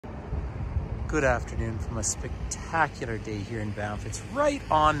Good afternoon from a spectacular day here in Banff. It's right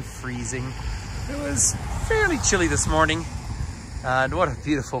on freezing. It was fairly chilly this morning. And what a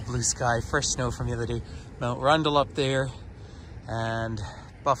beautiful blue sky. Fresh snow from the other day. Mount Rundle up there and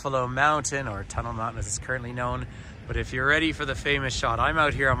Buffalo Mountain, or Tunnel Mountain as it's currently known. But if you're ready for the famous shot, I'm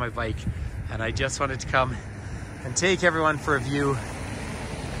out here on my bike and I just wanted to come and take everyone for a view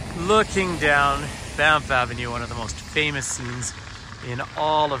looking down Banff Avenue, one of the most famous scenes in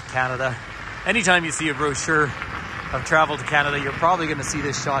all of Canada. Anytime you see a brochure of travel to Canada, you're probably going to see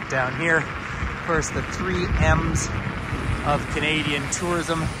this shot down here. Of course, the 3 M's of Canadian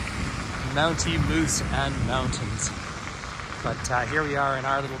tourism: Mountie, Moose, and Mountains. But here we are in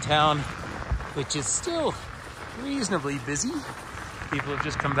our little town, which is still reasonably busy. People have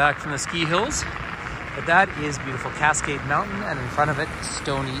just come back from the ski hills. But that is beautiful Cascade Mountain, and in front of it,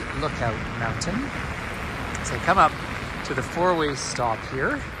 Stony Lookout Mountain. So come up to the 4-way stop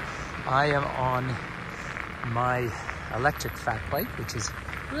here. I am on my electric fat bike, which is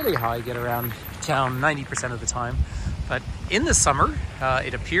really how I get around town 90% of the time. But in the summer,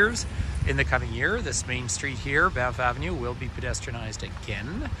 it appears in the coming year, this main street here, Banff Avenue, will be pedestrianized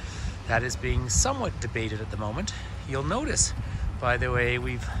again. That is being somewhat debated at the moment. You'll notice, by the way,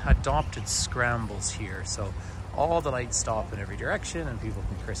 we've adopted scrambles here. So all the lights stop in every direction and people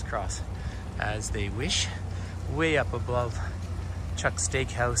can crisscross as they wish. Way up above Chuck's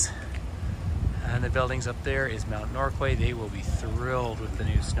Steakhouse and the buildings up there is Mount Norquay. They will be thrilled with the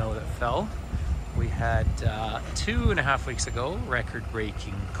new snow that fell. We had 2.5 weeks ago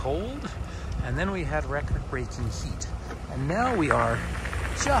record-breaking cold, and then we had record-breaking heat, and now we are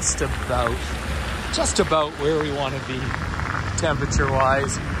just about where we want to be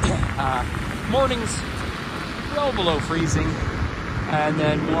temperature-wise. Mornings well below freezing, and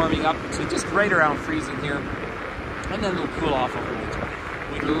then warming up to just right around freezing here, and then it'll cool off over winter.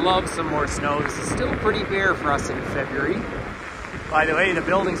 We'd love some more snow. This is still pretty bare for us in February. By the way, the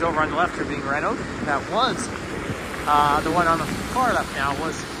buildings over on the left are being renoed. That was the one on the far left now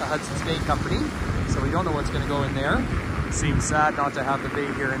was the Hudson's Bay Company, so we don't know what's going to go in there. It seems sad not to have the bay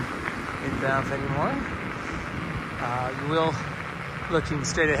here in Banff anymore. You will, looking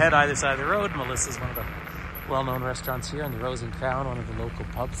straight ahead either side of the road, Melissa's one of the well-known restaurants here, and the Rose and Crown, one of the local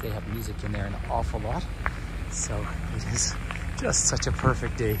pubs. They have music in there an awful lot. So it is just such a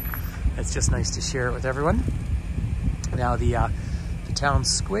perfect day. It's just nice to share it with everyone. Now the town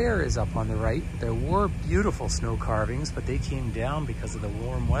square is up on the right. There were beautiful snow carvings, but they came down because of the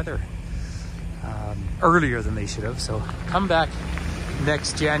warm weather earlier than they should have. So come back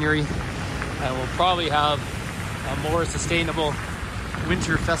next January and we'll probably have a more sustainable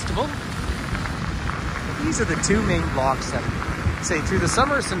winter festival. But these are the 2 main blocks that, say, through the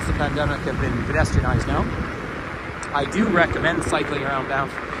summer since the pandemic have been pedestrianized now. I do recommend cycling around Banff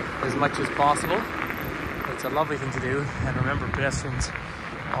as much as possible. It's a lovely thing to do, and remember, pedestrians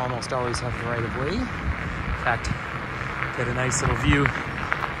almost always have the right of way. In fact, get a nice little view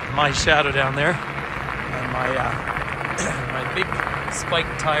of my shadow down there, and my my big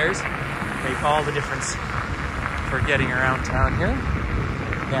spiked tires make all the difference for getting around town here.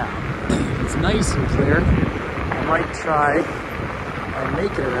 Now, it's nice and clear. I might try and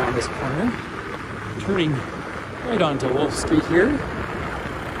make it around this corner, turning right onto Wolf Street here,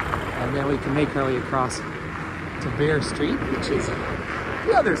 and then we can make our way across to Bear Street, which is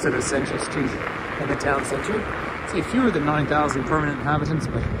the other sort of central street in the town center. I'd say fewer than 9,000 permanent inhabitants,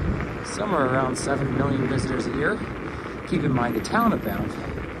 but somewhere around 7 million visitors a year. Keep in mind, the town of Banff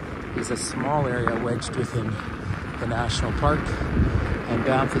is a small area wedged within the national park, and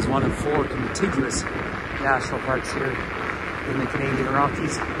Banff is one of 4 contiguous national parks here in the Canadian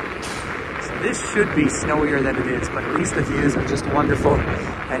Rockies. So this should be snowier than it is, but at least the views are just wonderful,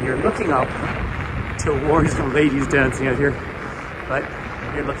 and you're looking up towards the ladies dancing out here, but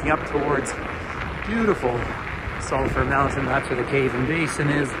you're looking up towards beautiful Sulphur Mountain. That's where the cave and basin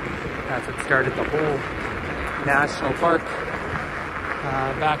is. That's what started the whole national park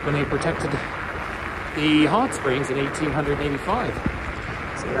back when they protected the hot springs in 1885.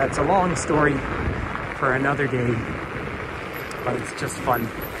 So that's a long story for another day, but it's just fun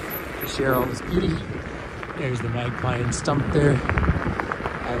to share all this beauty. There's the magpie and stump there,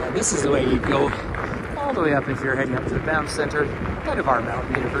 and this is the way you go all the way up if you're heading up to the Banff Centre, kind of our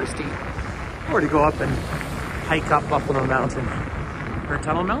mountain university, or to go up and hike up Buffalo Mountain or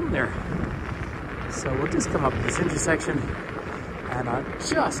Tunnel Mountain there. So we'll just come up this intersection and I'll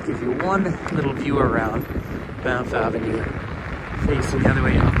just give you one little view around Banff Avenue, facing the other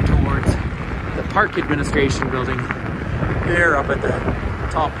way up towards the Park Administration building there up at the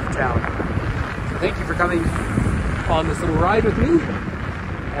top of town. So thank you for coming on this little ride with me.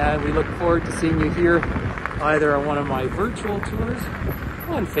 And we look forward to seeing you here either on one of my virtual tours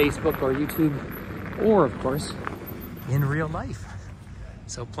on Facebook or YouTube, or of course in real life.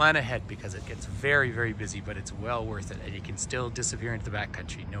 So plan ahead, because it gets very, very busy, but it's well worth it, and you can still disappear into the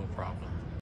backcountry, no problem.